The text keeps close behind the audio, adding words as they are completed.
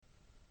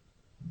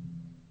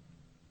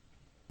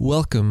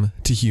Welcome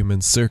to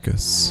Human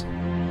Circus.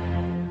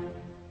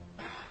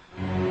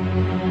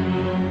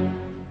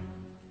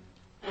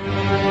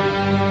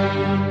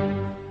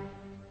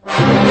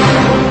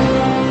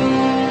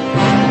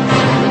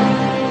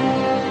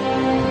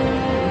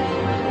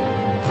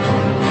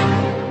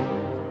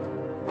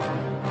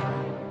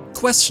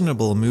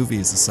 Questionable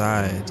movies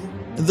aside,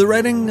 the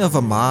writing of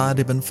Ahmad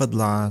ibn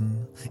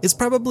Fadlan is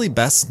probably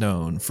best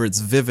known for its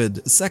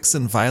vivid sex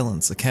and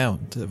violence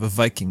account of a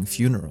Viking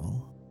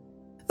funeral.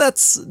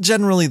 That's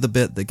generally the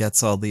bit that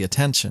gets all the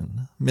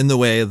attention, in the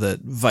way that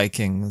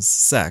Vikings,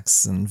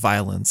 sex, and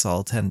violence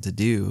all tend to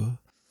do.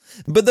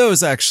 But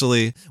those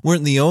actually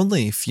weren't the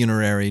only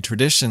funerary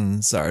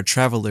traditions our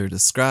traveler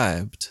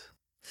described.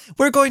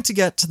 We're going to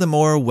get to the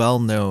more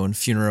well-known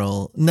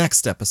funeral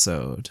next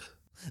episode.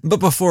 But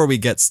before we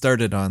get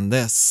started on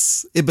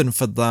this, Ibn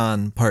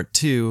Fadlan Part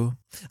 2,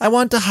 I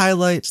want to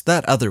highlight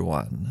that other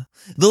one,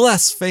 the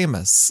less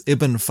famous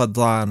Ibn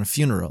Fadlan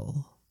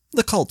funeral,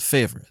 the cult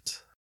favorite.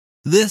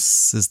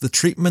 This is the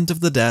treatment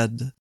of the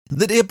dead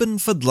that Ibn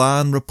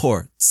Fadlan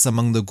reports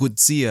among the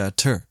Qudsiya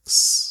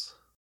Turks.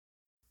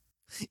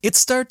 It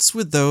starts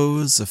with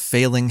those of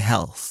failing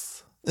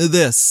health,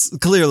 this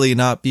clearly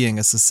not being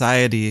a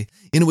society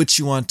in which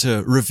you want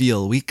to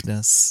reveal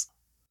weakness.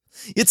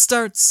 It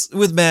starts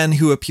with men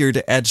who appear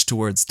to edge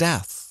towards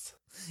death,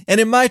 and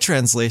in my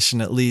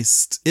translation at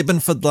least, Ibn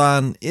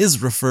Fadlan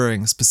is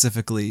referring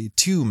specifically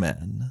to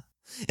men.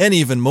 And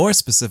even more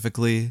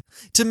specifically,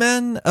 to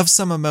men of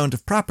some amount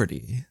of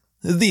property,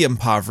 the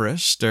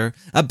impoverished or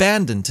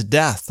abandoned to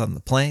death on the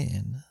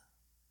plain.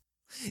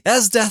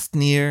 As death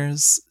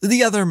nears,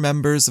 the other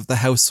members of the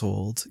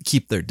household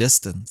keep their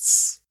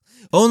distance.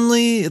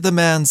 Only the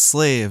man's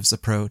slaves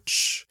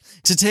approach,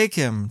 to take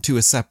him to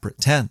a separate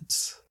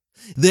tent,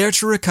 there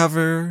to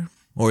recover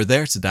or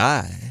there to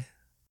die.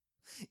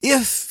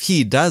 If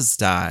he does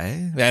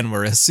die, and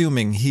we're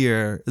assuming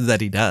here that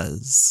he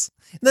does,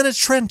 then a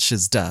trench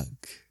is dug.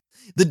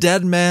 The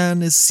dead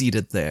man is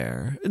seated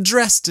there,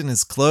 dressed in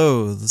his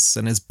clothes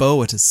and his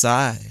bow at his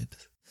side.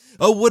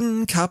 A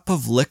wooden cup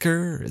of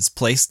liquor is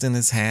placed in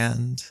his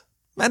hand,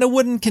 and a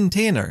wooden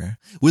container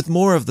with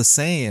more of the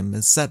same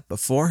is set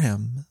before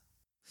him.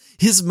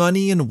 His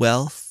money and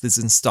wealth is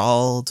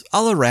installed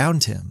all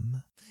around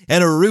him,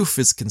 and a roof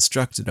is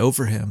constructed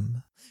over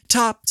him,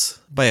 topped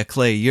by a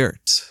clay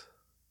yurt.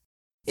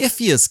 If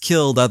he has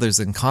killed others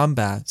in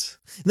combat,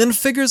 then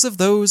figures of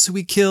those who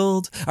he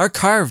killed are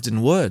carved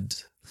in wood,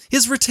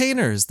 his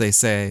retainers, they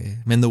say,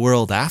 in the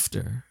world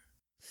after.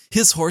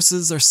 His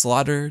horses are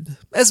slaughtered,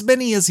 as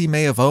many as he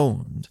may have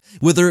owned,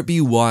 whether it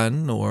be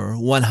 1 or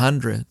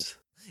 100,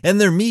 and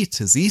their meat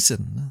is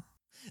eaten.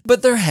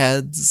 But their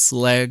heads,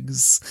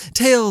 legs,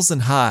 tails,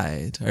 and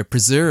hide are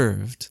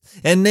preserved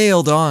and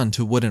nailed on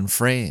to wooden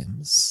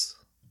frames.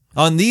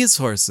 On these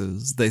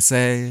horses, they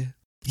say,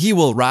 he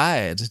will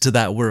ride to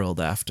that world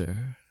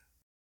after.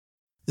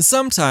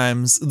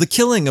 Sometimes the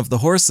killing of the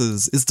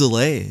horses is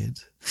delayed.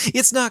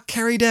 It's not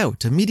carried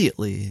out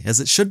immediately as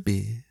it should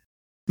be.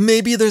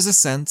 Maybe there's a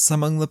sense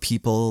among the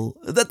people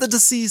that the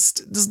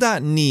deceased does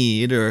not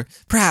need or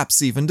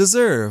perhaps even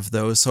deserve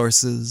those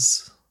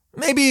horses.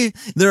 Maybe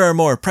there are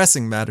more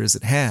pressing matters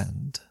at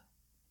hand.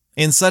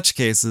 In such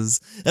cases,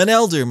 an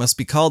elder must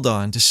be called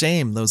on to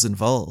shame those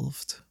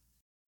involved.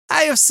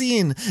 I have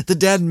seen the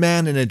dead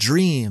man in a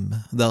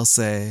dream, they'll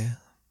say,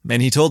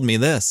 and he told me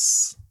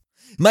this.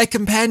 My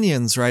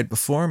companions ride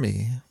before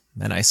me,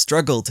 and I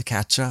struggle to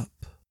catch up.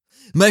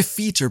 My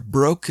feet are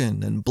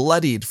broken and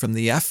bloodied from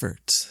the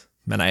effort,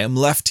 and I am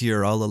left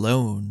here all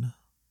alone.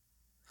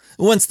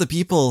 Once the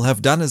people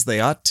have done as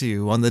they ought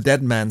to on the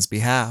dead man's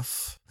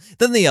behalf,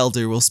 then the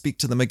elder will speak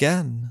to them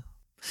again.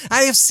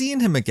 I have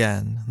seen him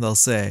again, they'll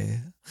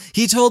say.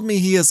 He told me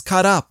he has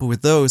caught up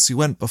with those who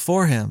went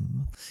before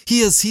him.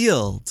 He has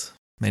healed,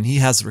 and he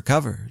has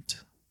recovered.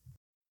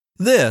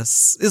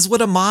 This is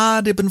what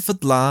Ahmad ibn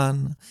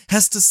Fadlan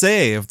has to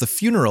say of the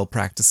funeral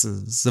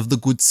practices of the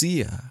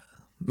Qudsiya,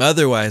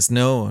 otherwise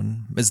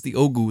known as the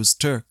Oghuz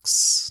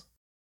Turks.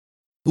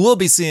 We'll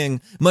be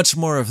seeing much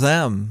more of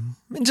them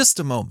in just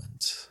a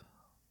moment.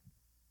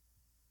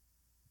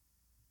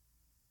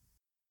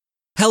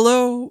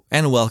 Hello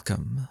and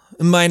welcome.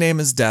 My name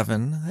is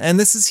Devin, and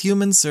this is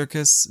Human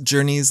Circus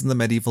Journeys in the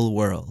Medieval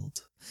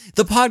World,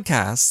 the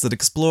podcast that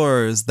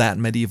explores that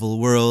medieval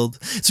world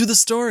through the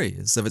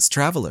stories of its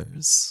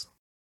travelers.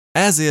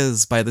 As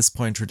is, by this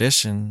point,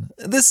 tradition,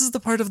 this is the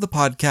part of the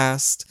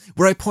podcast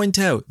where I point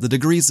out the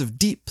degrees of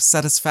deep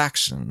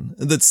satisfaction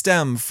that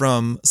stem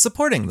from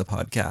supporting the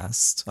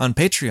podcast on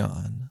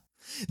Patreon.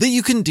 That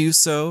you can do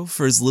so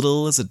for as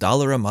little as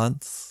 $1 a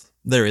month.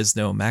 There is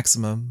no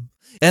maximum.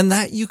 And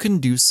that you can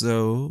do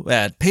so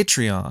at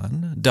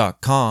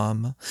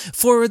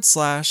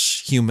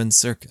patreon.com/Human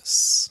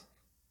Circus.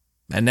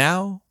 And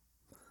now,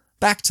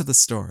 back to the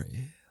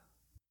story.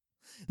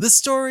 The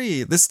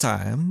story, this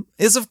time,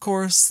 is of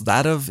course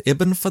that of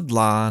Ibn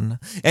Fadlan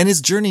and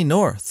his journey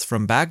north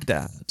from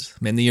Baghdad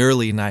in the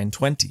early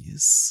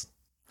 920s.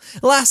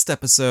 Last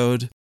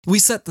episode, We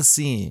set the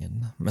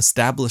scene,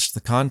 established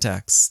the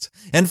context,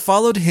 and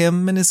followed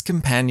him and his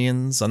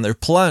companions on their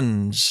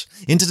plunge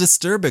into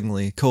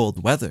disturbingly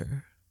cold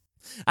weather.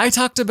 I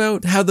talked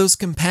about how those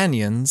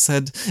companions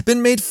had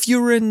been made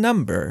fewer in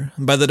number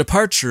by the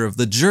departure of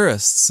the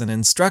jurists and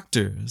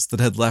instructors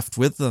that had left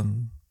with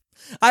them.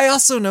 I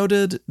also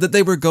noted that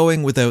they were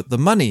going without the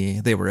money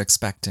they were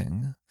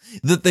expecting,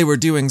 that they were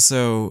doing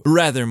so,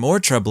 rather more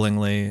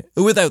troublingly,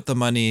 without the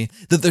money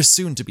that their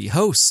soon-to-be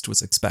host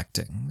was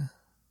expecting.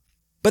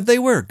 But they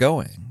were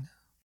going.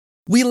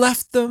 We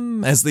left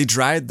them as they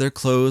dried their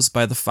clothes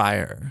by the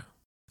fire,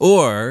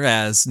 or,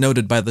 as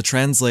noted by the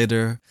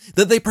translator,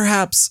 that they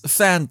perhaps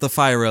fanned the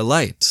fire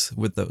alight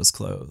with those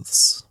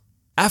clothes.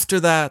 After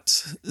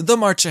that, the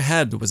march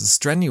ahead was a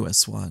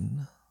strenuous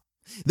one.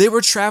 They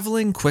were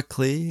traveling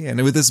quickly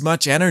and with as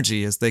much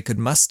energy as they could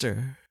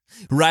muster,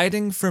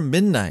 riding from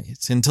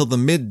midnight until the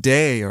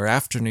midday or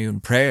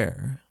afternoon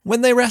prayer, when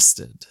they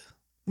rested,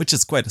 which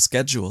is quite a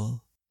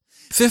schedule.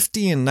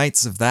 15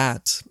 nights of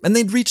that, and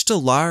they'd reached a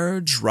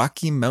large,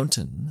 rocky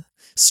mountain,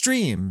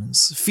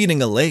 streams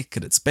feeding a lake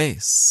at its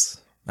base,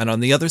 and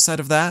on the other side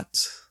of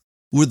that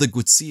were the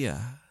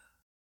Gutsia.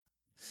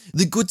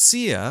 The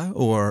Gutsia,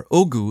 or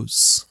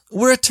Oghuz,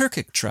 were a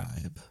Turkic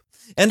tribe,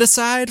 and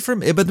aside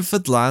from Ibn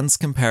Fadlan's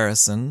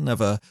comparison of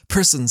a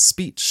person's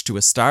speech to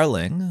a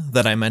starling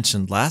that I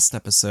mentioned last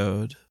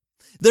episode,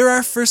 they're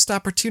our first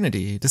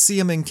opportunity to see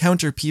him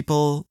encounter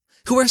people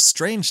who are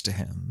strange to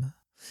him,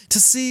 to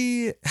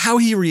see how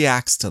he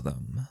reacts to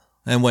them,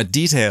 and what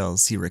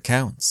details he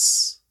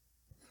recounts.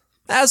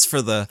 As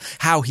for the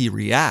how he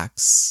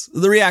reacts,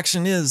 the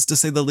reaction is, to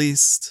say the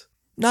least,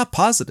 not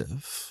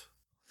positive.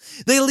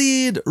 They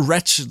lead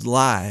wretched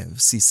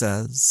lives, he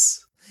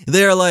says.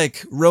 They are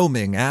like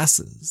roaming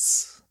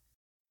asses.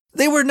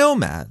 They were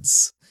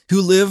nomads,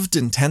 who lived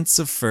in tents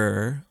of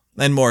fur,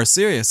 and more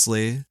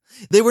seriously,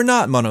 they were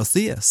not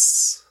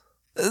monotheists.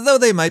 Though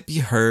they might be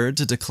heard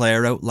to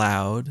declare out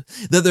loud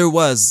that there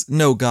was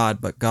no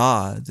God but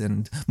God,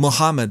 and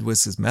Muhammad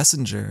was his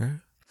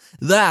messenger,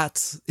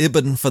 that,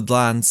 Ibn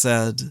Fadlan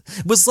said,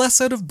 was less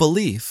out of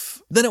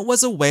belief than it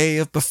was a way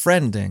of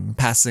befriending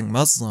passing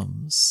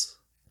Muslims.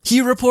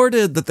 He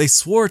reported that they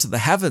swore to the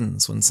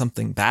heavens when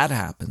something bad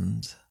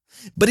happened,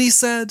 but he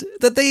said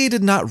that they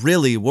did not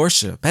really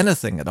worship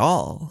anything at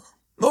all,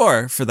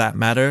 or, for that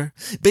matter,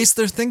 base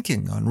their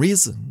thinking on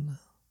reason.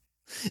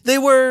 They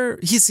were,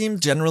 he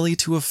seemed generally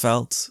to have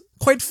felt,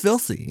 quite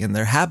filthy in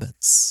their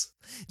habits.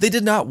 They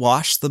did not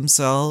wash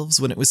themselves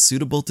when it was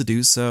suitable to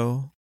do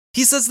so.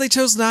 He says they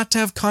chose not to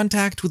have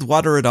contact with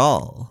water at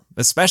all,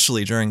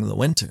 especially during the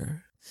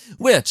winter,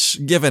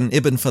 which, given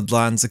Ibn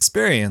Fadlan's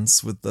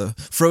experience with the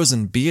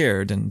frozen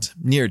beard and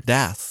near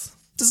death,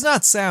 does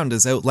not sound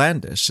as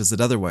outlandish as it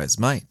otherwise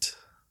might.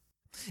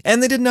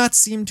 And they did not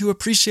seem to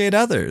appreciate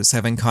others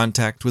having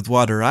contact with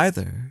water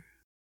either.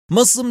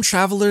 Muslim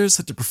travelers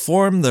had to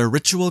perform their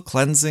ritual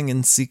cleansing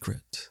in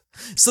secret,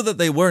 so that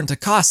they weren't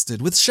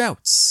accosted with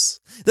shouts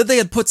that they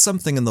had put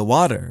something in the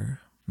water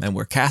and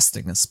were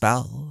casting a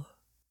spell.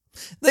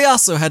 They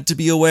also had to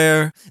be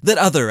aware that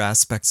other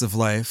aspects of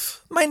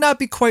life might not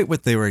be quite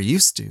what they were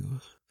used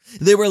to.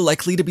 They were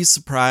likely to be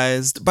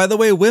surprised by the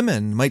way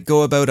women might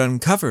go about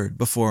uncovered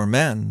before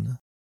men.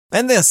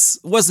 And this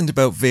wasn't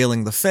about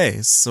veiling the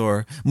face,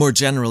 or more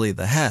generally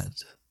the head.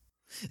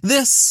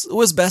 This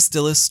was best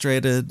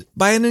illustrated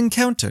by an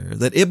encounter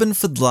that Ibn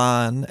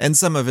Fadlan and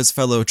some of his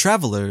fellow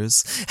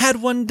travelers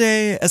had one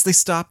day as they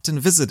stopped and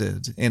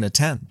visited in a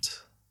tent.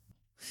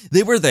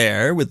 They were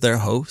there with their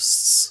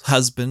hosts,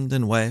 husband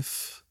and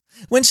wife,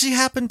 when she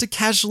happened to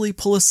casually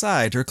pull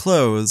aside her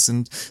clothes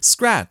and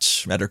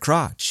scratch at her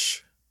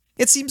crotch.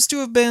 It seems to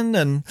have been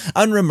an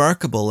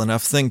unremarkable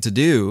enough thing to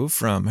do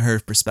from her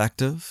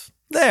perspective,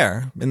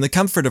 there, in the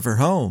comfort of her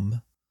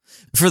home.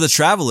 For the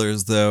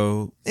travelers,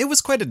 though, it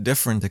was quite a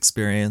different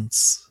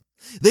experience.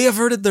 They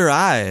averted their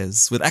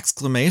eyes with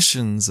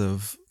exclamations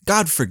of,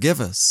 "God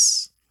forgive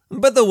us."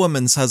 But the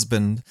woman's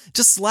husband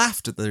just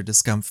laughed at their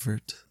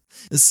discomfort,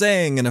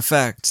 saying in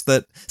effect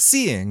that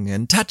seeing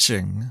and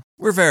touching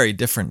were very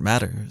different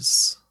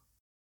matters.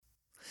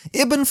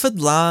 Ibn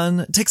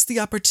Fadlan takes the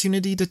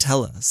opportunity to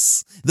tell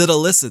us that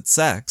illicit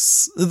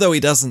sex, though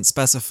he doesn't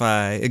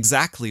specify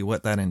exactly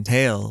what that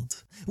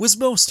entailed, was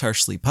most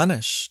harshly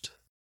punished.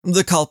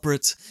 The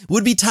culprit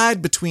would be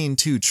tied between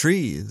two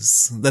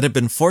trees that had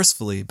been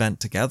forcefully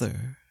bent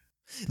together.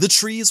 The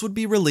trees would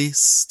be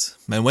released,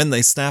 and when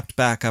they snapped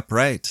back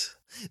upright,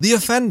 the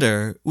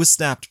offender was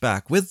snapped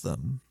back with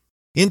them,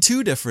 in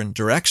two different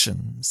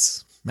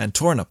directions, and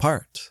torn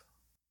apart.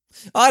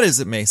 Odd as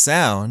it may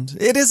sound,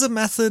 it is a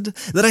method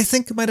that I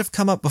think might have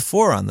come up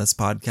before on this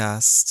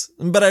podcast,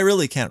 but I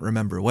really can't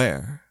remember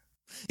where.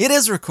 It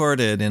is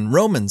recorded in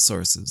Roman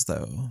sources,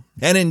 though,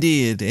 and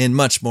indeed in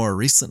much more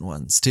recent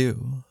ones,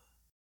 too.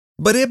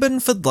 But Ibn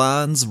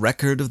Fadlan's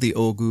record of the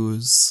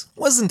Oghuz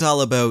wasn't all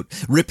about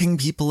ripping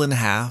people in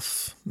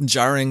half,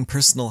 jarring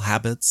personal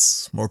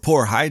habits, or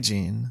poor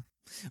hygiene.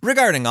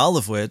 Regarding all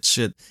of which,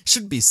 it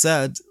should be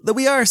said that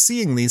we are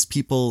seeing these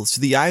people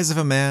through the eyes of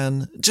a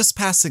man just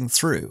passing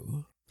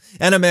through.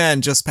 and a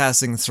man just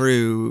passing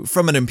through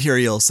from an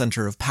imperial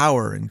center of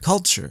power and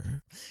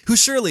culture, who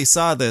surely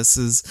saw this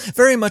as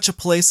very much a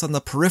place on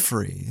the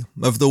periphery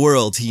of the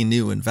world he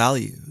knew and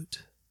valued.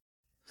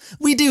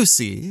 We do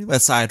see,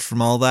 aside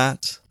from all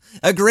that,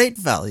 a great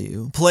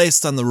value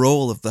placed on the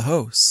role of the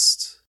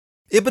host.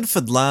 Ibn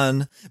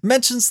Fadlan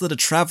mentions that a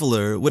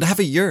traveler would have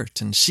a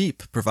yurt and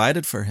sheep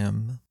provided for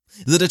him,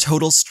 that a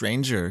total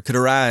stranger could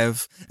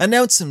arrive,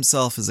 announce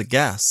himself as a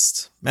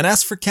guest, and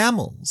ask for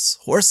camels,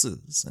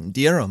 horses, and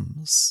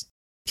dirhams.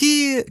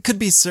 He could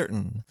be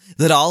certain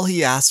that all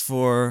he asked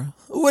for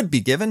would be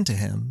given to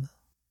him.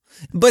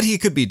 But he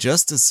could be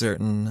just as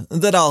certain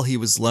that all he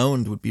was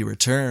loaned would be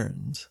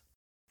returned.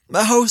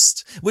 A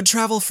host would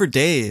travel for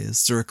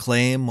days to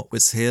reclaim what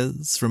was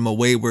his from a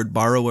wayward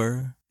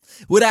borrower,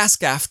 would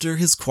ask after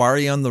his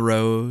quarry on the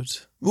road,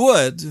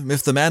 would,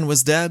 if the man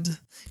was dead,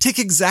 take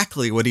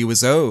exactly what he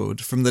was owed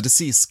from the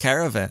deceased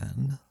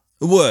caravan,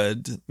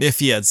 would, if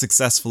he had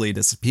successfully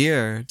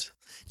disappeared,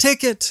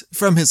 take it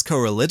from his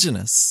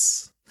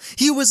co-religionists.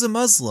 He was a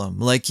Muslim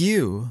like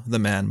you, the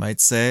man might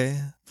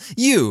say.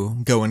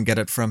 You go and get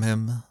it from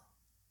him.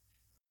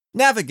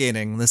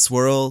 Navigating this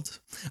world,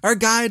 our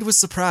guide was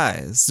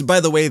surprised by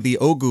the way the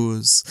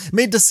Oghuz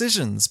made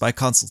decisions by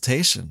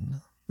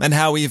consultation, and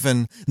how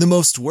even the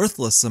most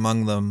worthless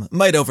among them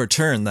might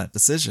overturn that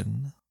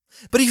decision.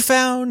 But he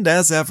found,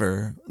 as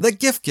ever, that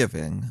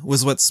gift-giving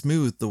was what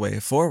smoothed the way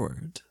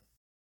forward.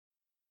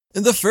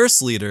 The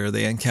first leader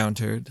they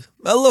encountered,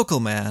 a local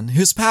man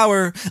whose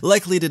power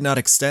likely did not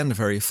extend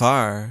very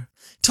far,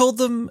 told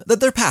them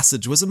that their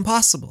passage was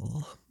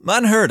impossible,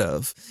 unheard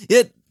of,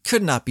 it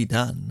could not be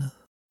done.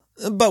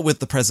 But with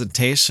the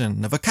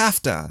presentation of a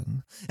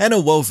kaftan and a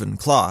woven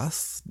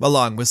cloth,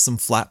 along with some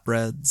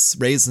flatbreads,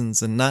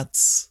 raisins, and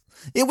nuts,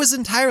 it was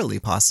entirely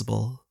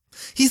possible.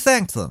 He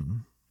thanked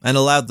them and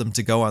allowed them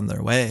to go on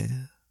their way.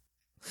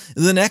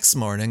 The next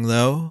morning,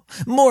 though,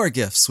 more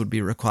gifts would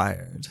be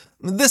required,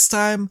 this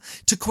time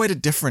to quite a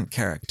different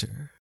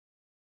character.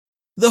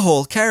 The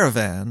whole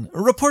caravan,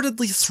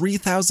 reportedly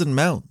 3,000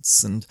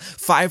 mounts and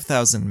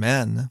 5,000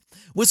 men,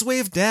 was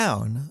waved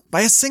down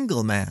by a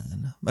single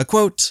man, a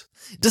quote,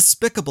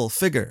 despicable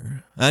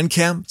figure,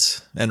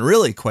 unkempt and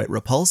really quite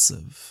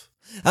repulsive,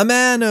 a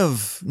man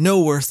of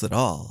no worth at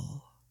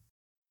all.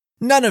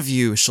 None of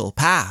you shall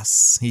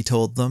pass, he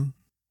told them.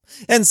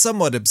 And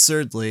somewhat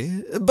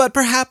absurdly, but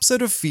perhaps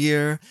out of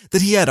fear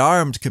that he had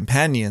armed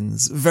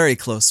companions very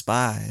close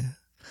by,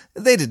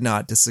 they did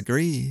not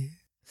disagree,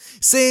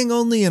 saying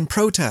only in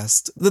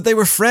protest that they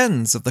were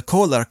friends of the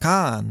Kolar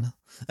Khan,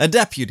 a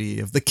deputy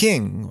of the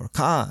king or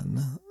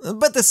Khan.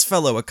 But this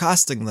fellow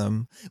accosting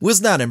them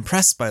was not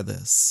impressed by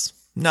this,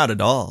 not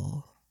at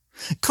all.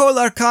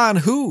 Kolar Khan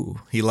who?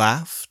 He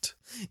laughed.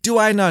 Do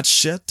I not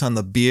shit on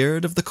the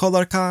beard of the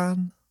Kolar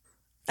Khan?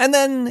 And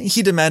then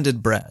he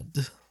demanded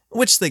bread,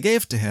 which they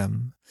gave to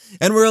him,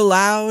 and were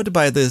allowed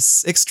by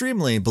this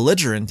extremely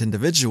belligerent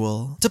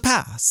individual to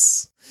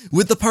pass,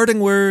 with the parting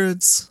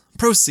words,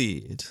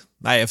 "Proceed,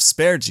 I have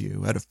spared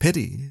you out of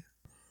pity."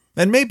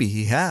 And maybe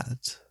he had.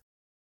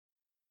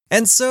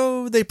 And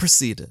so they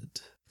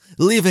proceeded,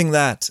 leaving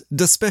that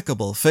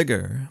despicable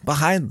figure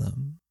behind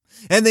them,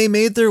 and they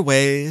made their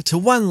way to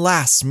one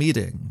last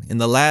meeting in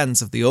the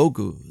lands of the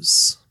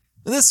Oghuz,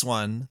 this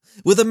one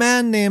with a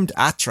man named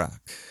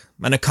Atrak,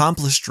 an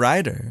accomplished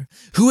rider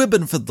who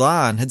Ibn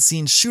Fadlan had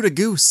seen shoot a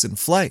goose in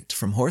flight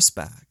from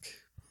horseback,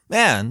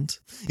 and,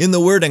 in the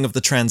wording of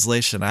the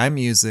translation I'm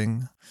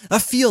using, a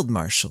field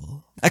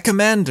marshal, a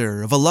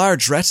commander of a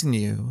large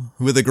retinue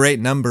with a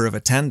great number of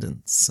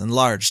attendants and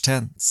large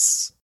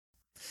tents.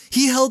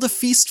 He held a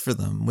feast for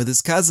them with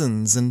his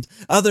cousins and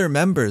other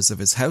members of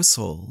his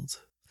household.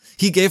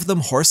 He gave them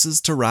horses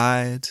to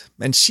ride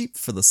and sheep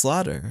for the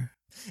slaughter,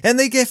 and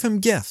they gave him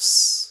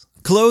gifts.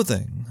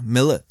 Clothing,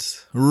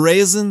 millet,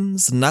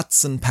 raisins,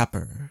 nuts, and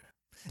pepper.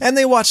 And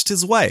they watched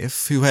his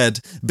wife, who had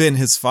been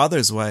his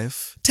father's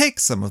wife, take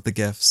some of the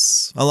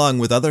gifts, along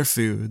with other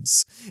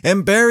foods,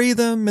 and bury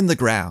them in the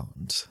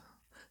ground.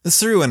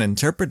 Through an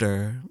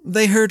interpreter,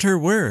 they heard her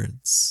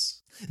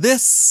words.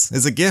 This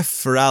is a gift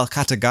for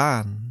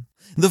Al-Qatagan,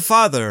 the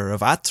father of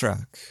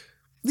Atrak.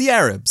 The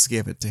Arabs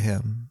gave it to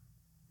him.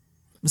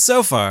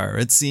 So far,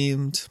 it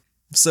seemed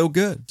so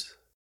good.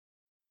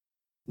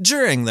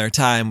 During their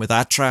time with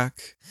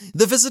Atrak,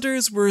 the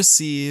visitors were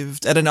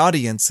received at an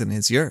audience in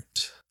his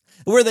yurt,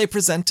 where they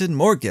presented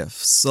more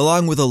gifts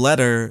along with a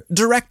letter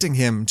directing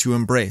him to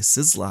embrace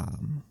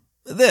Islam.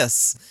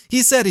 This,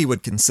 he said he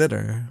would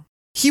consider.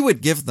 He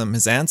would give them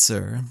his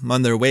answer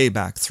on their way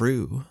back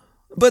through.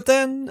 But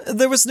then,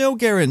 there was no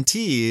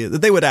guarantee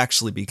that they would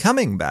actually be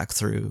coming back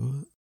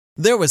through.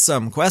 There was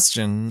some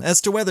question as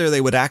to whether they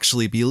would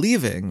actually be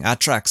leaving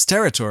Atrak's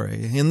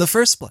territory in the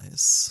first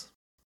place.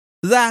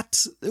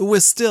 That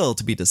was still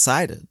to be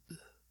decided.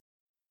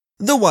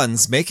 The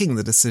ones making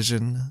the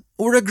decision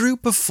were a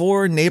group of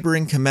 4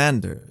 neighboring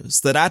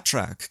commanders that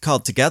Atrak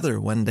called together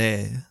one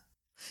day.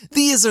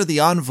 These are the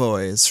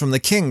envoys from the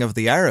king of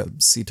the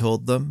Arabs, he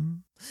told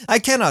them. I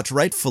cannot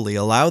rightfully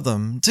allow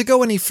them to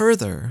go any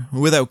further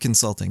without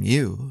consulting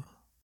you.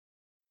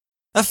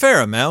 A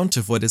fair amount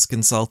of what his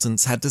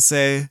consultants had to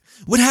say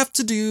would have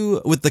to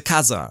do with the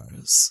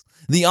Khazars,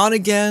 the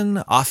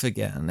on-again,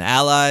 off-again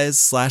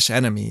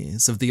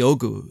allies/enemies of the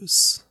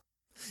Oghuz.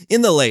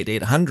 In the late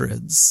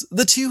 800s,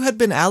 the two had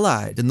been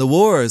allied in the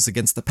wars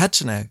against the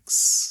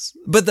Pechenegs.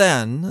 But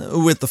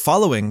then, with the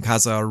following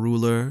Khazar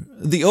ruler,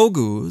 the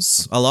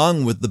Oghuz,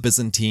 along with the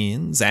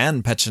Byzantines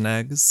and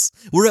Pechenegs,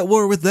 were at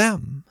war with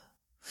them.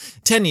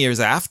 10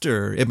 years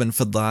after Ibn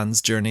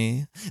Fadlan's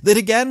journey, they'd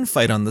again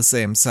fight on the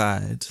same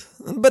side.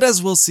 But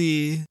as we'll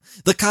see,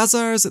 the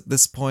Khazars at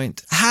this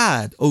point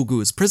had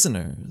Oghuz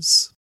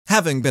prisoners,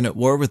 having been at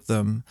war with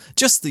them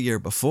just the year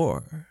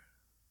before.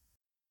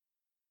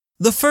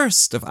 The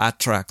first of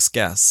Atrak's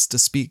guests to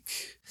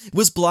speak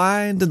was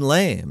blind and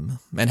lame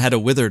and had a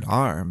withered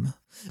arm,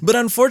 but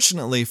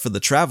unfortunately for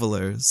the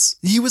travelers,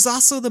 he was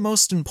also the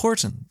most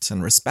important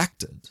and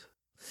respected.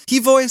 He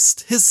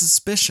voiced his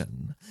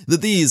suspicion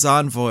that these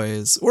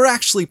envoys were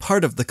actually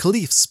part of the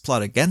Caliph's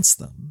plot against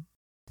them,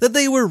 that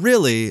they were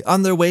really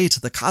on their way to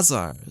the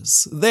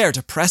Khazars, there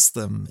to press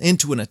them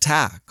into an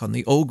attack on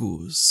the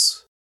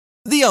Oghuz.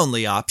 The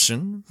only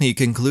option, he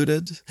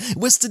concluded,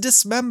 was to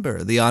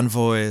dismember the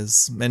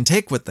envoys and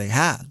take what they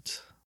had.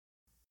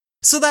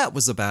 So that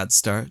was a bad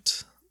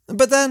start.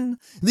 But then,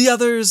 the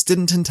others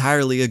didn't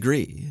entirely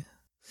agree.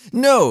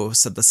 No,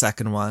 said the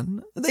second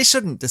one, they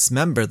shouldn't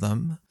dismember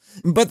them,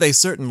 but they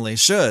certainly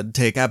should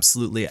take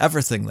absolutely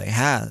everything they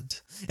had,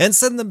 and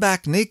send them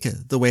back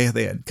naked the way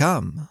they had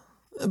come.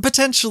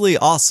 Potentially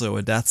also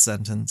a death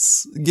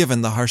sentence,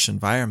 given the harsh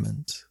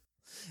environment.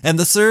 And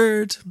the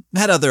third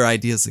had other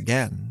ideas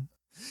again.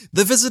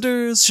 The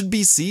visitors should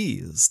be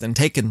seized and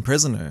taken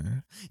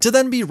prisoner, to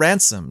then be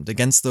ransomed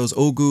against those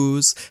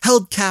Oghuz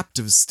held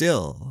captive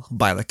still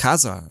by the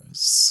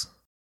Khazars.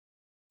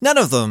 None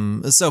of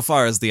them, so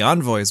far as the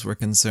envoys were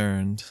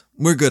concerned,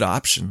 were good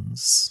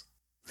options.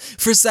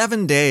 For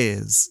 7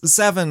 days,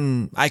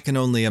 7, I can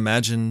only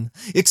imagine,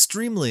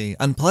 extremely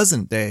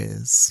unpleasant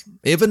days,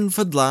 Ibn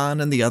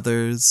Fadlan and the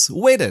others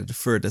waited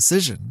for a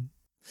decision.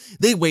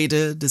 They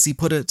waited, as he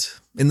put it,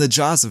 in the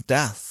jaws of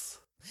death.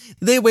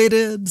 They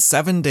waited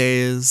 7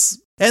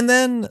 days, and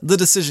then the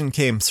decision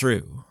came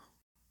through.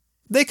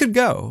 They could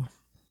go.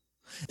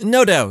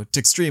 No doubt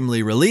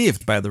extremely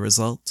relieved by the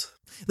result,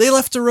 they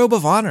left a robe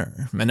of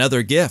honor and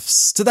other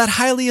gifts to that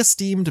highly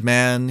esteemed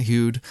man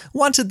who'd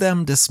wanted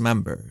them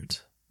dismembered,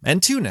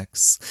 and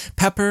tunics,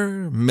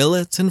 pepper,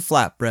 millet, and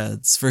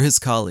flatbreads for his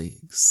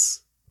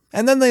colleagues.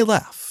 And then they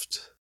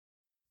left.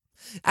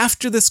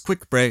 After this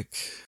quick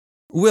break,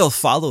 we'll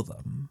follow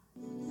them.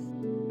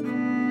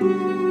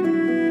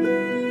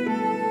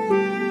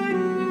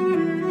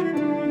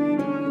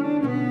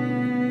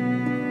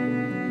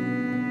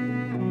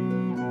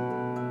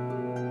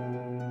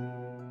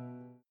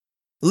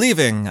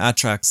 Leaving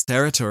Atrak's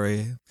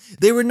territory,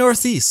 they were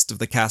northeast of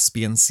the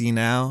Caspian Sea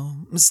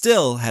now,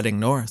 still heading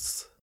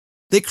north.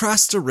 They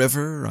crossed a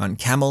river on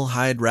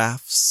camel-hide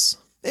rafts.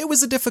 It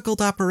was a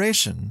difficult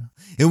operation,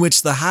 in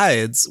which the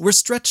hides were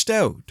stretched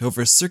out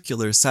over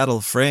circular saddle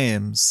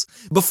frames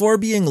before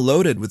being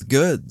loaded with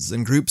goods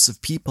and groups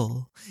of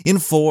people, in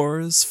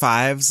 4s,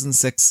 5s, and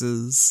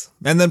 6s,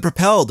 and then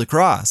propelled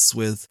across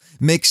with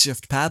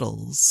makeshift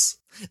paddles.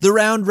 The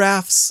round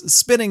rafts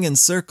spinning in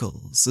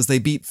circles as they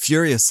beat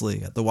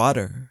furiously at the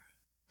water.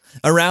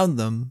 Around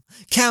them,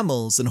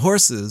 camels and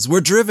horses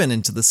were driven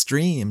into the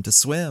stream to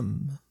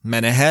swim,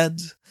 and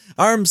ahead,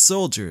 armed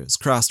soldiers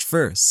crossed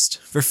first,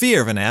 for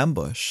fear of an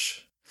ambush.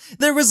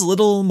 There was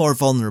little more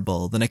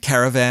vulnerable than a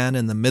caravan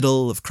in the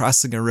middle of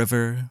crossing a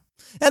river,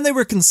 and they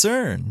were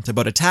concerned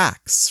about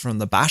attacks from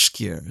the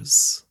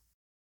Bashkirs.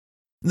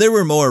 There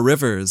were more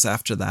rivers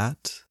after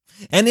that,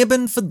 and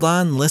Ibn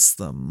Fadlan lists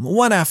them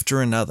one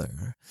after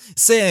another,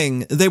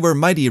 saying they were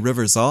mighty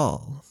rivers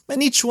all,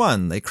 and each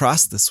one they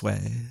crossed this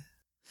way.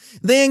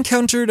 They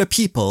encountered a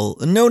people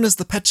known as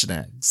the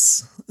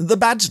Pechenegs, the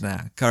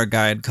Bajnak, our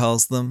guide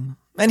calls them,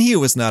 and he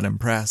was not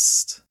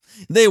impressed.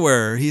 They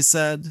were, he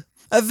said,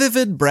 a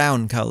vivid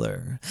brown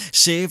color,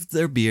 shaved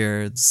their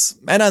beards,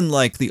 and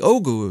unlike the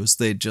Oghuz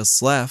they'd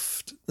just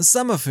left,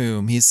 some of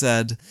whom, he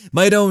said,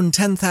 might own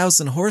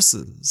 10,000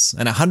 horses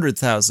and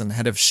 100,000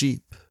 head of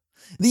sheep,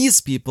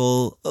 these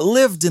people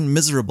lived in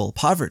miserable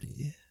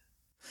poverty.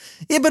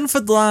 Ibn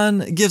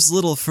Fadlan gives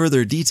little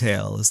further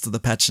detail as to the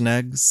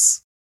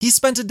Pechenegs. He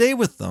spent a day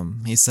with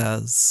them, he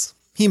says.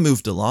 He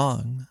moved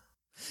along.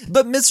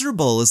 But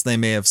miserable as they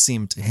may have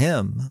seemed to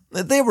him,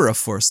 they were a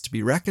force to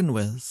be reckoned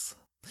with.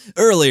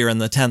 Earlier in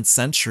the 10th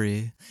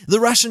century, the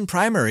Russian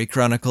primary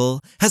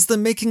chronicle has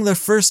them making their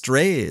first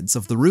raids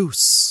of the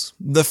Rus,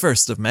 the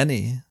first of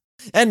many.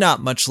 And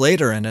not much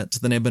later in it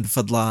than Ibn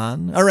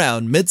Fadlan,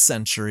 around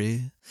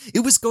mid-century,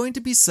 it was going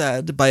to be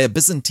said by a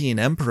Byzantine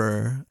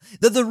emperor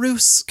that the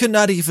Rus could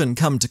not even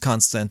come to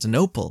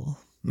Constantinople,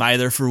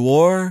 either for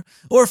war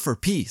or for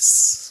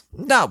peace,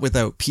 not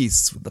without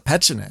peace with the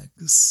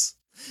Pechenegs.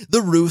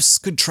 The Rus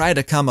could try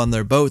to come on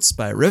their boats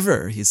by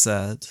river, he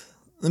said,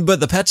 but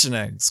the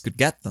Pechenegs could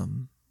get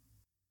them.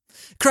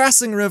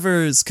 Crossing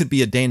rivers could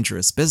be a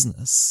dangerous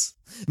business,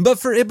 But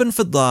for Ibn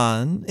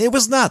Fadlan, it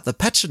was not the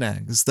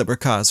Pechenegs that were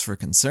cause for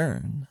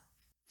concern.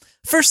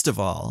 First of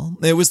all,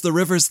 it was the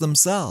rivers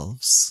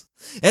themselves.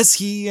 As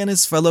he and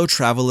his fellow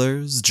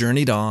travelers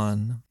journeyed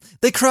on,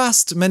 they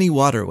crossed many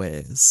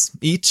waterways,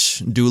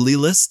 each duly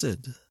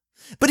listed.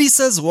 But he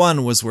says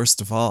one was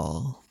worst of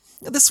all.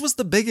 This was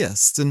the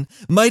biggest and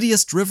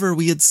mightiest river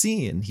we had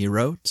seen, he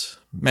wrote,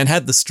 and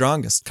had the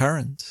strongest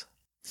current.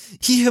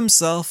 He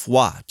himself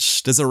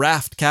watched as a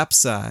raft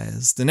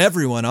capsized and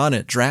everyone on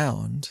it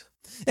drowned.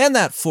 And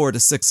that 4 to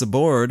 6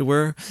 aboard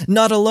were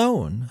not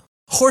alone.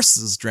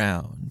 Horses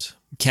drowned,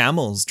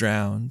 camels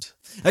drowned,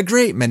 a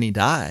great many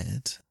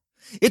died.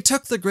 It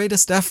took the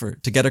greatest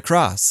effort to get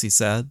across, he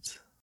said.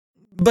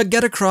 But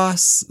get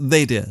across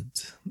they did,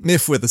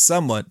 if with a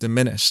somewhat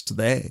diminished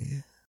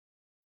they.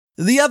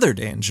 The other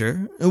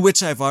danger,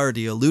 which I've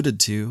already alluded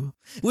to,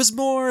 was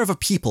more of a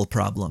people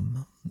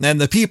problem.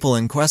 And the people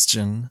in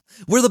question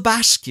were the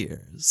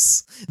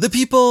Bashkirs, the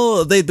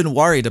people they'd been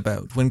worried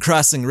about when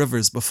crossing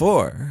rivers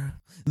before,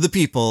 the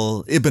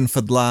people Ibn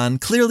Fadlan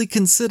clearly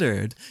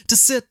considered to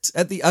sit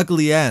at the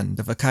ugly end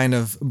of a kind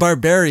of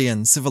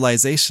barbarian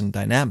civilization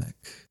dynamic,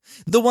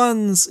 the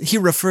ones he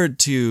referred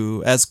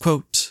to as,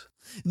 quote,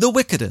 the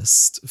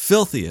wickedest,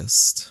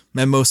 filthiest,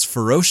 and most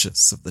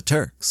ferocious of the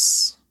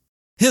Turks.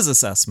 His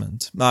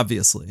assessment,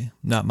 obviously,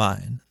 not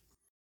mine.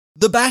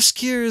 The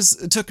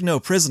Bashkirs took no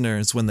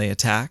prisoners when they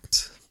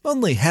attacked,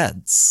 only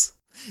heads.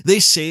 They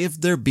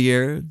shaved their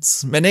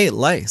beards and ate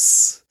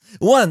lice.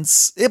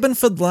 Once, Ibn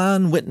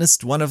Fadlan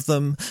witnessed one of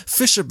them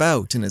fish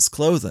about in his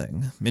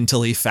clothing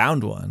until he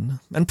found one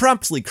and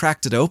promptly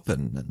cracked it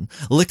open and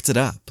licked it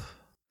up.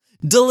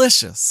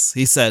 Delicious,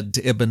 he said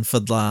to Ibn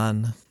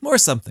Fadlan, or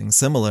something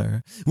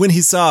similar, when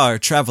he saw our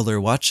traveler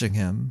watching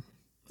him.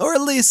 Or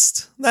at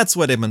least, that's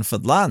what Ibn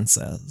Fadlan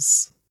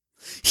says.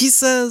 He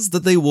says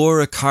that they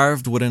wore a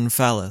carved wooden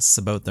phallus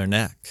about their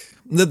neck,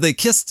 that they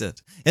kissed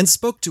it and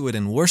spoke to it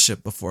in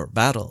worship before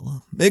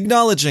battle,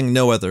 acknowledging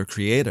no other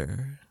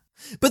creator.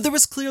 But there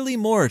was clearly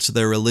more to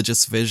their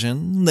religious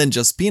vision than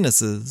just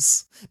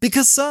penises,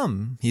 because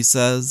some, he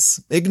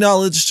says,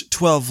 acknowledged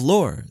 12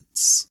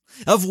 lords,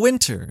 of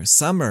winter,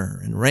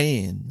 summer, and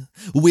rain,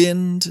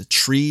 wind,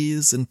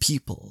 trees, and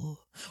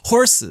people,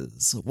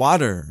 horses,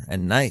 water,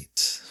 and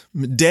night,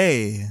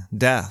 day,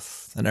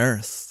 death, and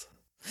earth,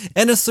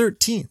 and a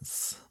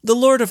 13th, the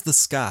Lord of the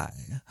Sky,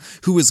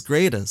 who was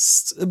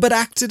greatest, but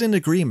acted in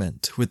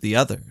agreement with the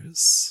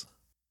others.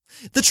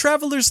 The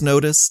travelers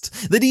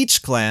noticed that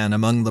each clan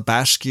among the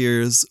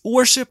Bashkirs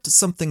worshipped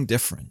something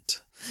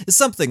different,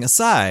 something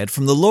aside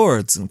from the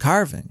lords and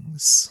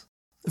carvings.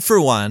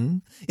 For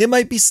one, it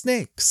might be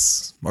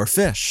snakes, or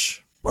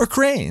fish, or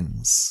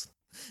cranes.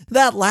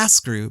 That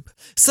last group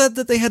said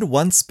that they had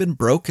once been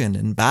broken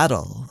in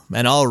battle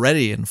and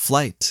already in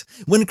flight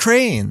when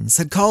cranes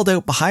had called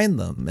out behind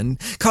them and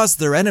caused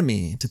their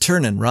enemy to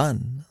turn and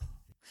run.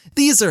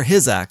 These are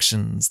his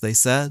actions, they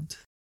said.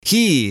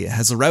 He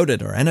has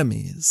routed our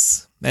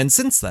enemies, and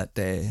since that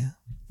day,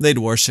 they'd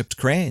worshipped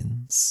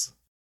cranes.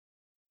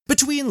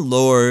 Between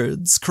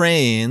lords,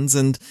 cranes,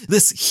 and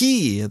this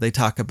he they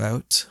talk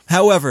about,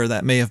 however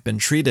that may have been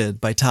treated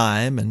by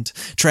time and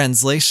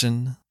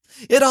translation,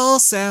 it all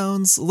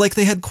sounds like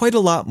they had quite a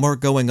lot more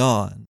going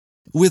on.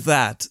 With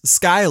that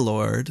Sky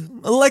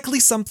Lord, likely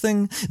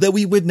something that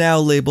we would now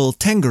label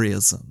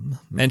Tengriism,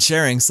 and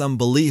sharing some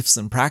beliefs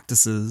and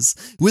practices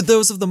with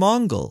those of the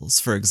Mongols,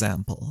 for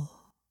example.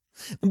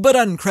 But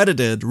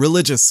uncredited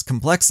religious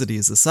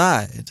complexities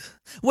aside,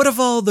 what of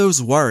all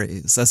those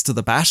worries as to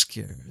the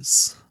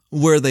Bashkirs?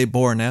 Were they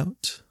borne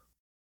out?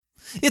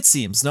 It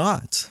seems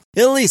not,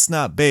 at least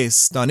not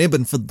based on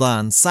Ibn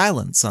Fadlan's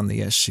silence on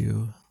the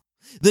issue.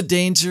 The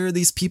danger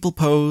these people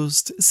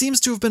posed seems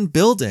to have been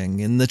building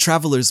in the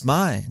traveler's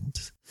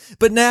mind.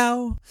 But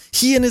now,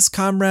 he and his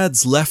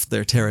comrades left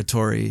their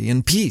territory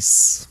in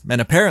peace, and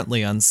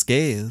apparently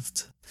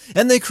unscathed,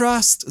 and they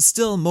crossed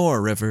still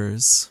more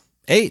rivers.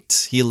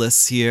 8, he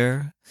lists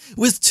here,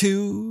 with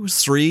 2,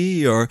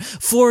 3, or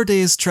 4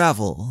 days'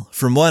 travel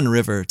from one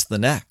river to the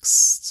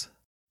next.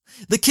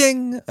 The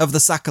king of the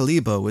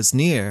Sakaliba was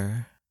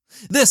near.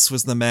 This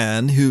was the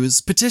man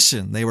whose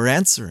petition they were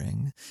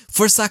answering,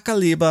 for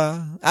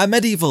Sakaliba, a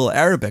medieval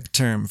Arabic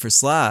term for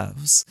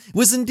Slavs,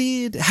 was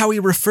indeed how he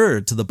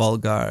referred to the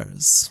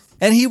Bulgars,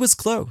 and he was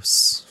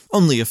close,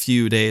 only a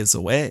few days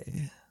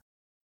away.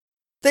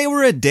 They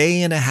were a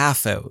day and a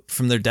half out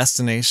from their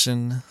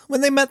destination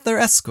when they met their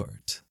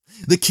escort,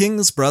 the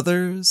king's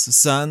brothers,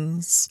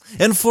 sons,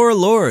 and 4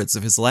 lords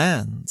of his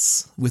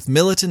lands, with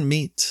millet and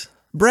meat,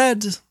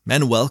 bread,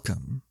 and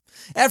welcome.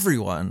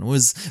 Everyone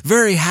was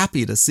very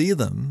happy to see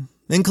them,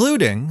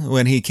 including,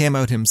 when he came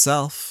out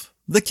himself,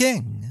 the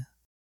king.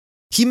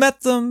 He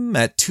met them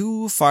at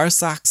 2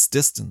 farsakhs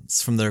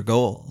distance from their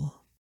goal.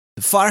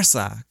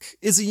 Farsakh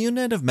is a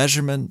unit of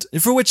measurement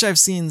for which I've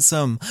seen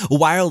some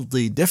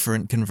wildly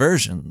different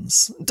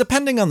conversions,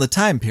 depending on the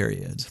time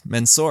period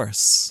and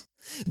source,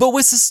 but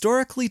was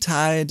historically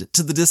tied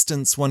to the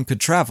distance one could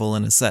travel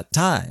in a set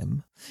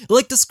time,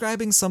 like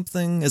describing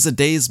something as a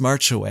day's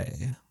march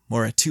away,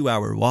 or a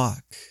 2-hour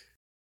walk.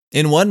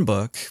 In one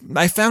book,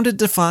 I found it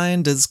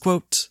defined as,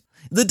 quote,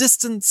 the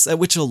distance at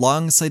which a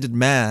long-sighted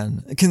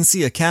man can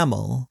see a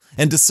camel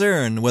and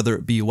discern whether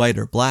it be white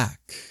or black.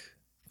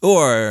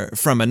 Or,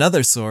 from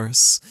another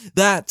source,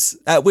 that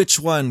at which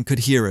one could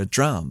hear a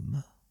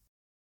drum.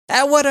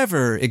 At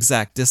whatever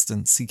exact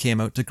distance he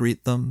came out to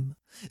greet them,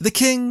 the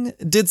king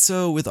did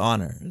so with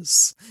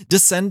honors,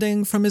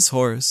 descending from his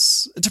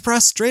horse to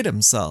prostrate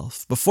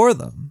himself before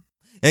them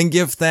and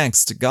give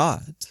thanks to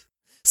God,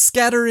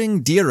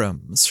 scattering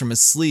dirhams from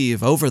his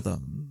sleeve over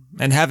them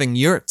and having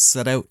yurts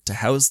set out to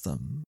house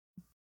them.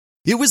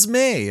 It was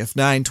May of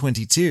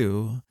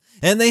 922,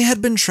 and they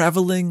had been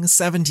traveling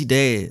 70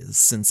 days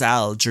since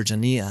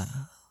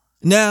Al-Jurjaniyah.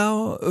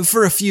 Now,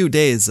 for a few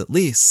days at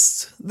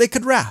least, they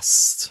could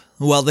rest,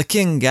 while the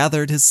king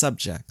gathered his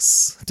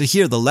subjects to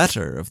hear the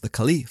letter of the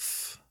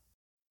caliph.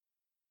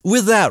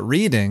 With that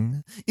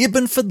reading,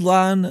 Ibn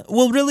Fadlan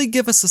will really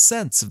give us a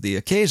sense of the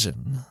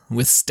occasion,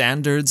 with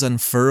standards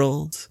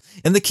unfurled,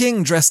 and the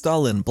king dressed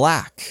all in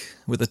black,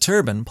 with a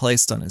turban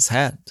placed on his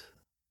head.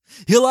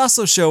 He'll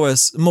also show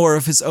us more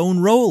of his own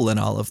role in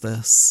all of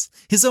this,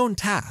 his own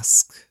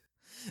task.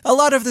 A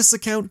lot of this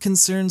account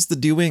concerns the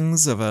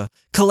doings of a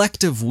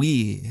collective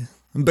we,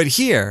 but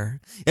here,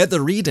 at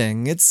the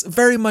reading, it's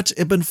very much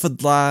Ibn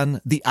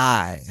Fadlan, the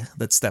I,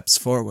 that steps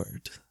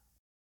forward.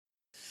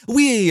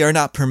 We are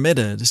not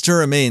permitted to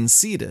remain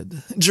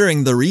seated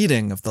during the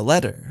reading of the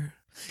letter,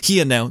 he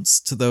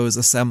announced to those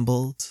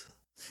assembled.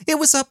 It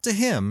was up to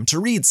him to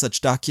read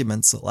such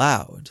documents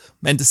aloud,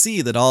 and to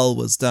see that all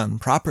was done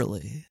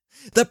properly,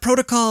 that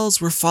protocols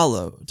were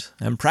followed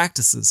and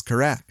practices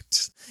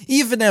correct,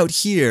 even out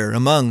here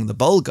among the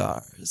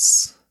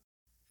Bulgars.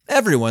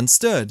 Everyone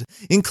stood,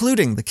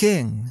 including the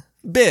king,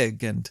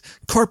 big and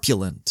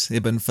corpulent,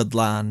 Ibn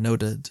Fadlan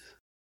noted.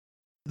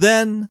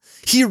 Then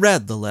he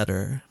read the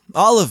letter,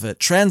 all of it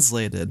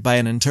translated by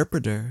an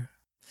interpreter.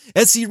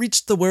 As he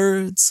reached the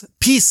words,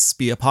 "Peace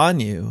be upon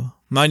you,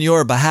 on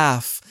your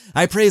behalf,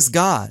 I praise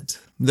God,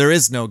 there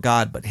is no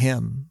God but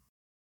him,"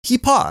 he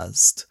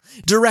paused,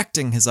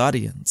 directing his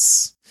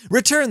audience.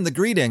 Return the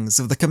greetings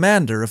of the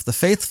commander of the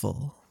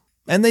faithful.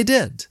 And they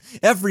did,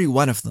 every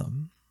one of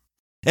them.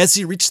 As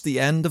he reached the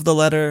end of the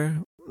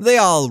letter, they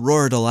all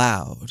roared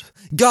aloud,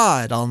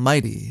 "God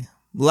Almighty,"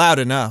 loud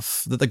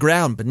enough that the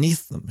ground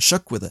beneath them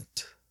shook with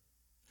it.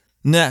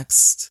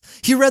 Next,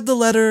 he read the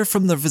letter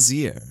from the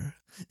vizier,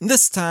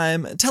 this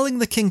time telling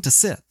the king to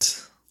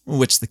sit,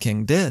 which the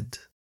king did,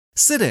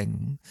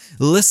 sitting,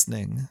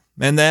 listening,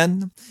 and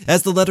then,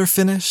 as the letter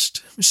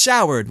finished,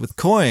 showered with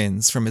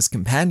coins from his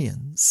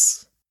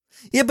companions.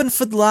 Ibn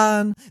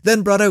Fadlan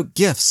then brought out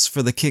gifts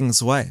for the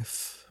king's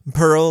wife,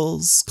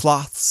 pearls,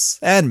 cloths,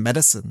 and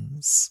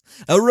medicines,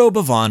 a robe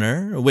of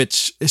honor,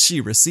 which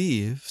she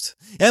received,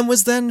 and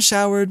was then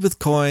showered with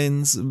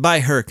coins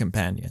by her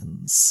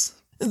companions.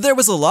 There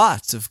was a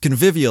lot of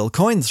convivial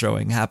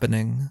coin-throwing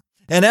happening,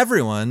 and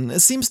everyone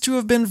seems to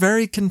have been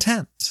very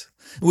content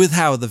with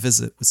how the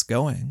visit was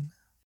going.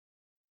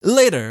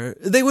 Later,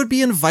 they would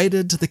be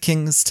invited to the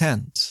king's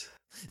tent.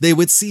 They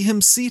would see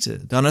him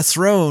seated on a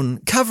throne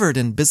covered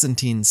in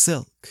Byzantine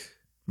silk.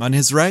 On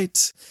his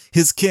right,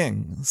 his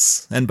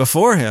kings, and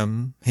before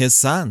him, his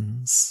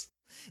sons.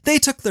 They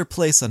took their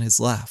place on his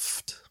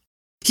left.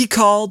 He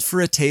called for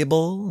a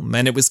table,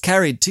 and it was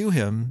carried to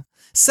him,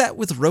 set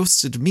with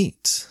roasted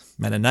meat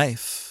and a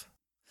knife.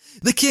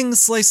 The king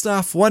sliced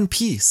off one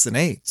piece and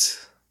ate,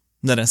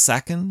 then a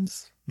second,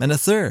 and a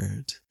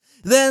third.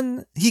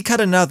 Then he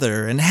cut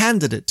another and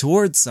handed it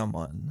towards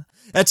someone,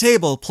 a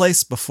table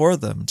placed before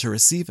them to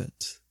receive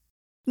it.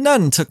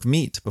 None took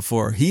meat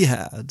before he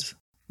had.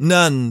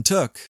 None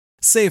took,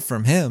 save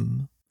from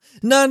him.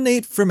 None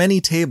ate from any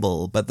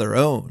table but their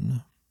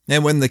own.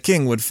 And when the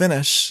king would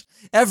finish,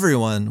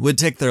 everyone would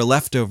take their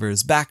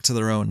leftovers back to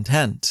their own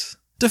tent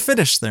to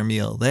finish their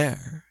meal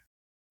there.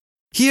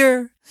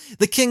 Here,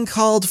 the king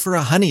called for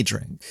a honey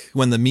drink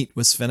when the meat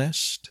was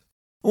finished,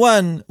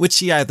 one which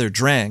he either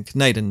drank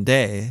night and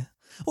day,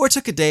 or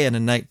took a day and a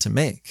night to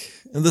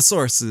make. The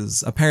source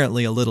is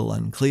apparently a little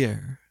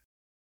unclear.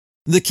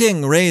 The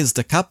king raised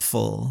a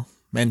cupful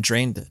and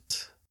drained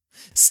it.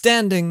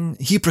 Standing,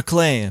 he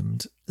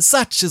proclaimed,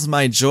 "Such is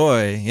my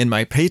joy in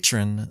my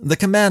patron, the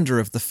commander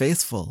of the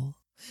faithful.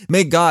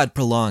 May God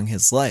prolong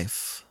his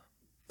life."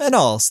 And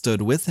all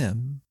stood with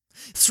him.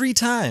 3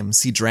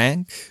 times he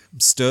drank,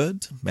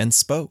 stood, and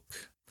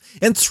spoke,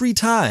 and 3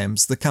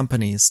 times the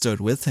company stood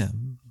with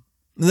him.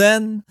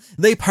 Then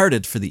they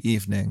parted for the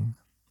evening.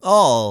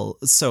 All,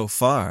 so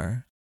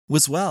far,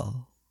 was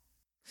well.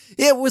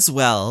 It was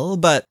well,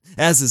 but,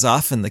 as is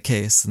often the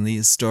case in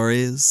these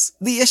stories,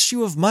 the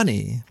issue of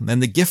money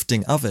and the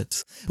gifting of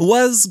it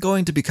was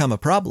going to become a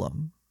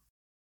problem.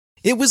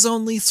 It was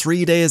only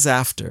 3 days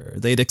after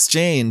they'd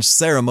exchanged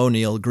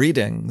ceremonial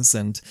greetings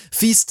and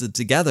feasted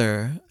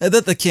together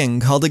that the king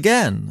called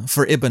again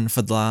for Ibn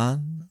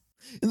Fadlan.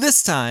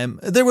 This time,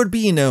 there would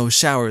be no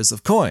showers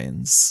of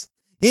coins.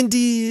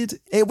 Indeed,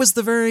 it was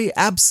the very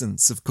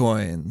absence of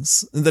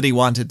coins that he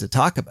wanted to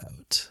talk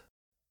about.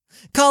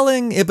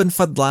 Calling Ibn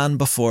Fadlan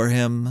before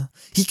him,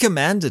 he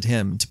commanded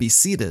him to be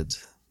seated,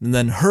 and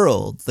then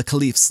hurled the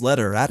caliph's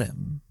letter at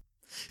him.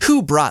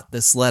 Who brought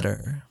this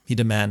letter? He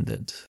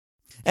demanded.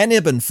 And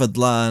Ibn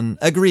Fadlan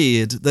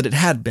agreed that it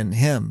had been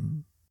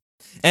him.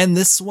 And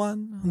this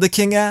one? The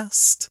king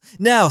asked,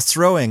 now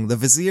throwing the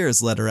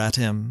vizier's letter at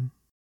him.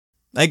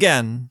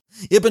 Again,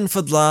 Ibn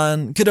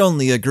Fadlan could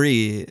only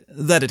agree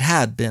that it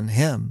had been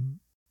him.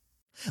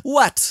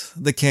 What,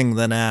 the king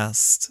then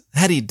asked,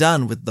 had he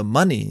done with the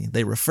money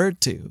they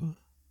referred to?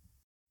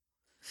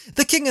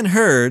 The king had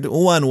heard,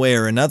 one way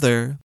or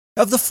another,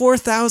 of the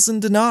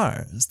 4,000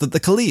 dinars that the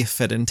caliph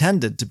had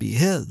intended to be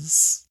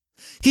his.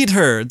 He'd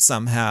heard,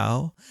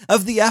 somehow,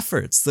 of the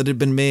efforts that had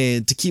been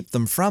made to keep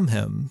them from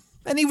him,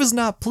 and he was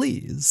not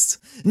pleased,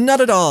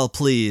 not at all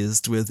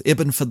pleased with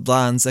Ibn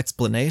Fadlan's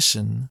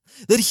explanation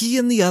that he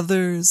and the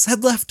others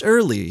had left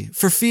early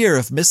for fear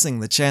of missing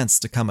the chance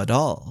to come at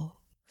all,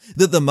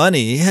 that the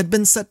money had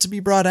been set to be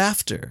brought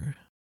after,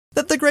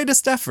 that the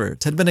greatest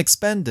effort had been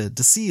expended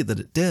to see that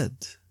it did.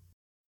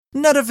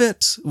 None of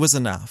it was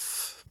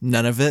enough.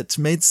 None of it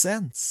made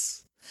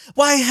sense.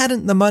 Why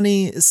hadn't the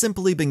money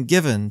simply been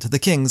given to the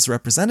king's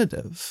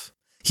representative?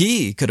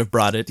 He could have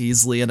brought it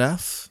easily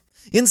enough.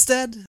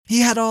 Instead, he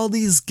had all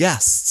these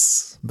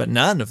guests, but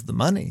none of the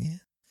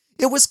money.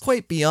 It was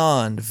quite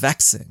beyond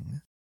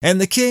vexing, and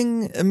the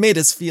king made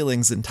his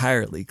feelings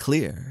entirely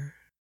clear.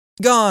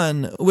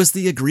 Gone was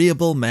the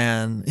agreeable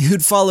man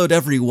who'd followed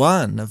every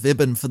one of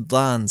Ibn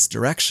Fadlan's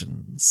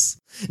directions.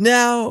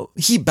 Now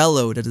he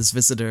bellowed at his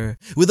visitor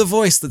with a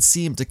voice that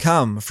seemed to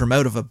come from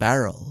out of a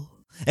barrel,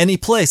 and he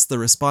placed the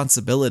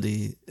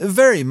responsibility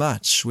very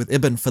much with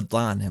Ibn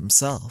Fadlan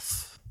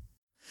himself.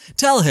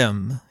 Tell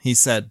him, he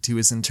said to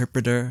his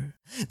interpreter,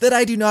 that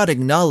I do not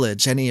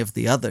acknowledge any of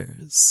the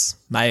others.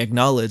 I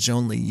acknowledge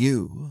only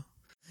you.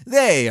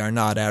 They are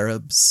not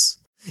Arabs.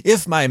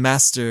 If my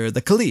master,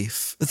 the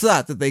caliph,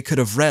 thought that they could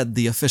have read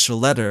the official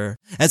letter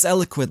as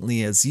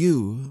eloquently as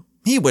you,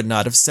 he would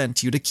not have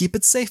sent you to keep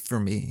it safe for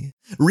me.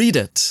 Read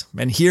it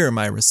and hear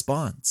my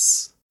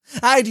response.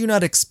 I do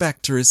not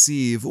expect to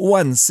receive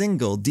one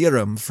single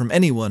dirham from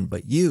anyone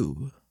but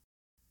you.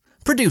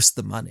 Produce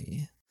the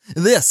money.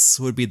 This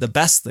would be the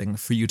best thing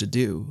for you to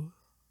do.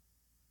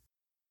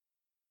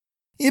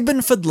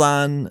 Ibn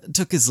Fadlan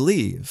took his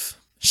leave,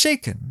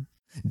 shaken,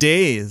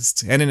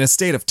 dazed, and in a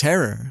state of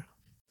terror.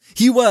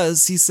 He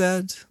was, he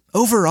said,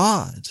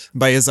 overawed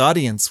by his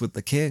audience with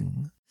the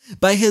king,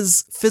 by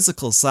his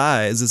physical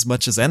size as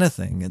much as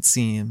anything, it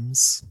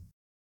seems.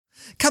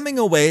 Coming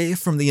away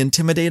from the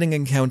intimidating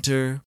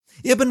encounter,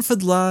 Ibn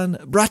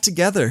Fadlan brought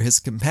together his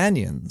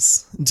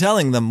companions,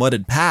 telling them what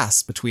had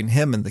passed between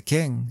him and the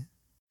king.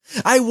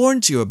 I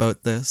warned you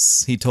about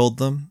this, he told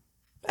them,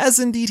 as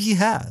indeed he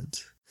had.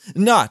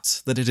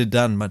 Not that it had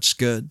done much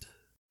good.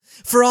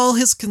 For all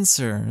his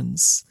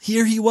concerns,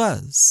 here he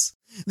was,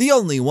 the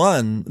only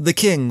one the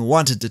king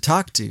wanted to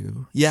talk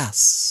to,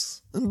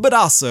 yes, but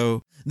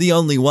also the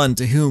only one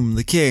to whom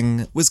the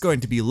king was going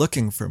to be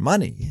looking for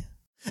money,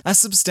 a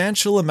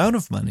substantial amount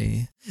of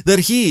money that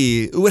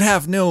he would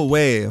have no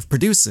way of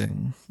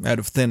producing out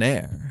of thin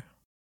air.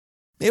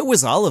 It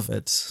was all of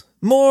it,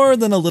 more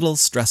than a little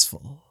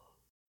stressful.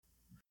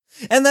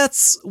 And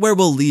that's where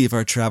we'll leave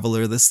our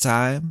traveler this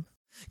time,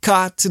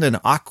 caught in an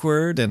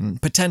awkward and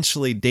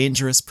potentially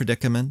dangerous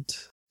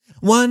predicament,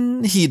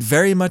 one he'd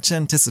very much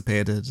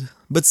anticipated,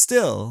 but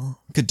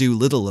still could do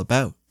little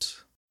about.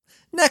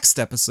 Next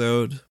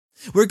episode,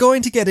 we're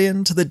going to get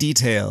into the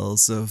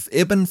details of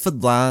Ibn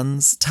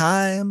Fadlan's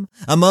time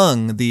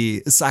among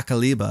the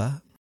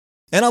Saqaliba,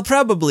 and I'll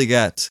probably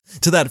get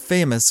to that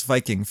famous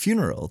Viking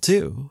funeral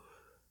too.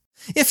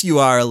 If you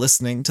are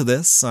listening to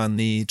this on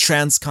the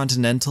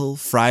Transcontinental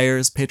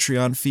Friars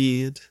Patreon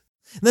feed,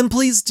 then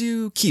please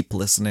do keep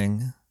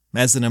listening,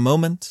 as in a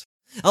moment,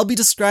 I'll be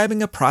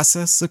describing a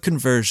process of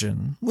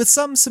conversion with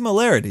some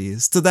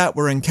similarities to that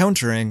we're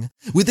encountering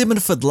with Ibn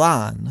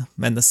Fadlan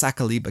and the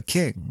Saqaliba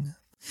king,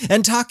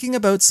 and talking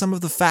about some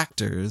of the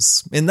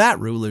factors in that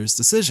ruler's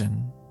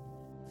decision.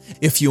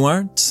 If you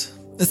aren't,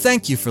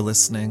 thank you for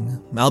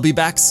listening. I'll be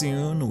back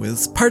soon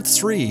with part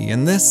 3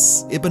 in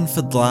this Ibn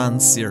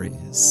Fadlan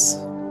series.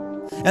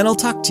 And I'll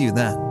talk to you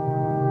then.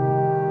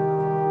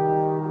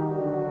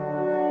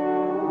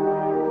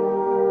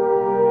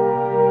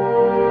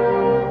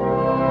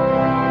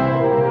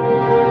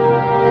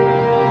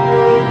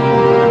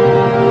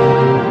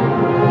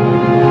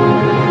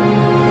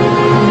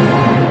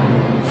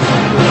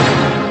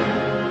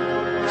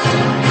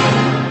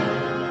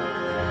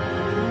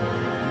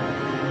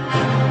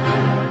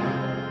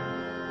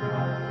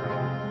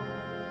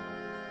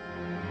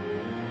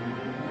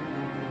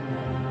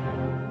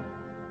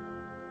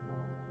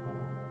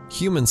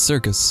 Human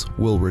Circus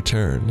will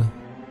return.